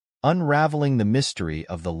unraveling the mystery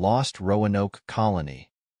of the lost Roanoke Colony.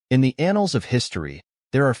 In the annals of history,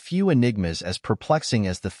 there are few enigmas as perplexing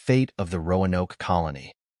as the fate of the Roanoke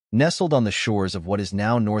Colony. Nestled on the shores of what is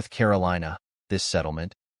now North Carolina, this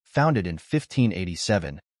settlement, founded in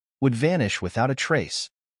 1587, would vanish without a trace,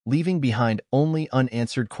 leaving behind only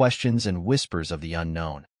unanswered questions and whispers of the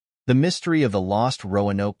unknown. The mystery of the lost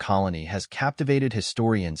Roanoke Colony has captivated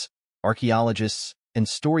historians, archaeologists, and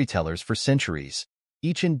storytellers for centuries,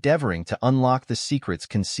 each endeavoring to unlock the secrets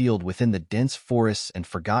concealed within the dense forests and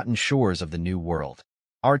forgotten shores of the New World.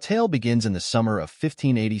 Our tale begins in the summer of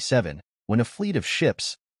 1587, when a fleet of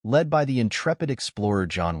ships, led by the intrepid explorer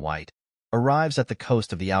John White, arrives at the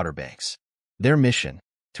coast of the Outer Banks. Their mission: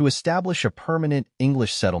 to establish a permanent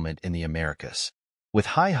English settlement in the Americas. With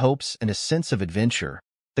high hopes and a sense of adventure,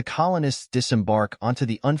 the colonists disembark onto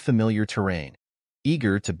the unfamiliar terrain,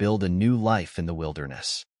 eager to build a new life in the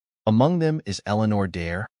wilderness. Among them is Eleanor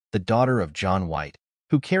Dare, the daughter of John White,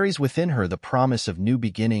 who carries within her the promise of new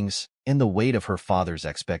beginnings and the weight of her father's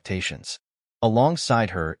expectations.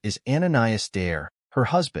 Alongside her is Ananias Dare, her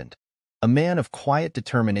husband, a man of quiet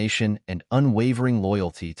determination and unwavering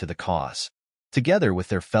loyalty to the cause. Together with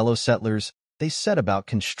their fellow settlers, they set about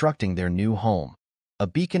constructing their new home, a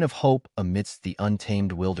beacon of hope amidst the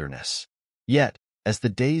untamed wilderness. Yet, as the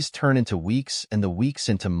days turn into weeks and the weeks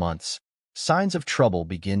into months, signs of trouble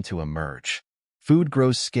begin to emerge. Food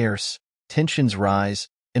grows scarce, tensions rise,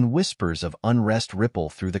 and whispers of unrest ripple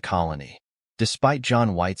through the colony. Despite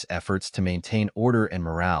John White's efforts to maintain order and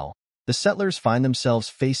morale, the settlers find themselves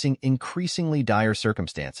facing increasingly dire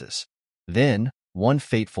circumstances. Then, one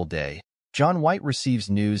fateful day, John White receives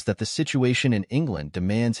news that the situation in England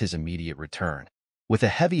demands his immediate return. With a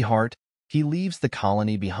heavy heart, he leaves the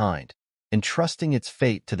colony behind, entrusting its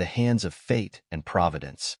fate to the hands of fate and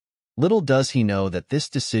providence. Little does he know that this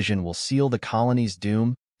decision will seal the colony's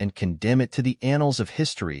doom and condemn it to the annals of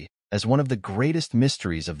history as one of the greatest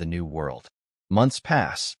mysteries of the New World. Months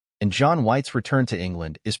pass, and John White's return to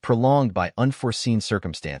England is prolonged by unforeseen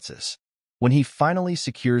circumstances. When he finally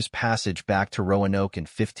secures passage back to Roanoke in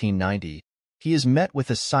 1590, he is met with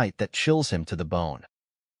a sight that chills him to the bone.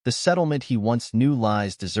 The settlement he once knew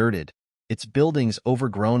lies deserted, its buildings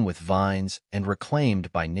overgrown with vines and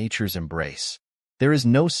reclaimed by nature's embrace. There is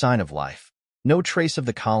no sign of life, no trace of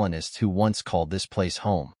the colonists who once called this place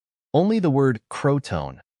home. Only the word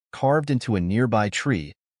Crowtone, carved into a nearby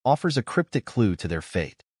tree, offers a cryptic clue to their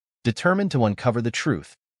fate. Determined to uncover the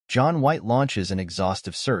truth, John White launches an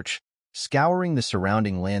exhaustive search, scouring the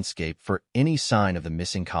surrounding landscape for any sign of the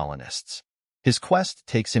missing colonists. His quest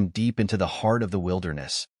takes him deep into the heart of the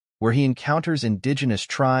wilderness, where he encounters indigenous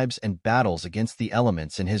tribes and battles against the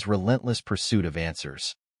elements in his relentless pursuit of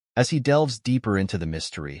answers. As he delves deeper into the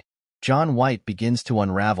mystery, John White begins to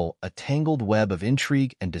unravel a tangled web of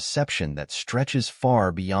intrigue and deception that stretches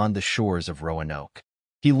far beyond the shores of Roanoke.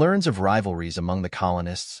 He learns of rivalries among the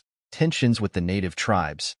colonists, tensions with the native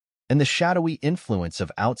tribes, and the shadowy influence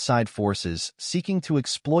of outside forces seeking to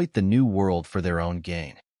exploit the New World for their own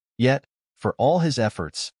gain. Yet, for all his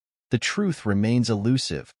efforts, the truth remains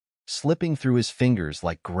elusive, slipping through his fingers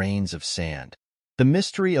like grains of sand. The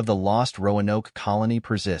mystery of the lost Roanoke Colony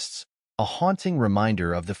persists, a haunting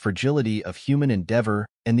reminder of the fragility of human endeavor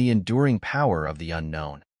and the enduring power of the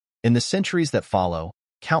unknown. In the centuries that follow,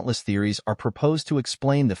 countless theories are proposed to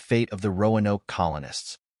explain the fate of the Roanoke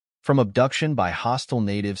colonists. From abduction by hostile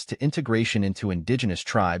natives to integration into indigenous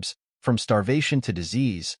tribes, from starvation to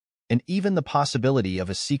disease, and even the possibility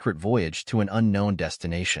of a secret voyage to an unknown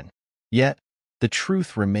destination. Yet, the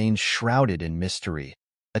truth remains shrouded in mystery,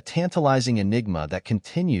 a tantalizing enigma that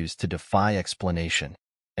continues to defy explanation.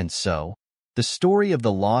 And so, the story of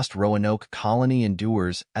the lost Roanoke colony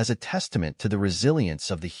endures as a testament to the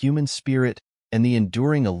resilience of the human spirit and the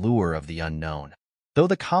enduring allure of the unknown. Though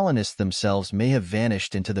the colonists themselves may have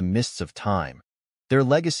vanished into the mists of time, their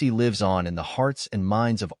legacy lives on in the hearts and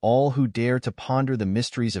minds of all who dare to ponder the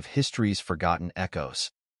mysteries of history's forgotten echoes.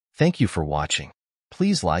 Thank you for watching.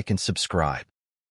 Please like and subscribe.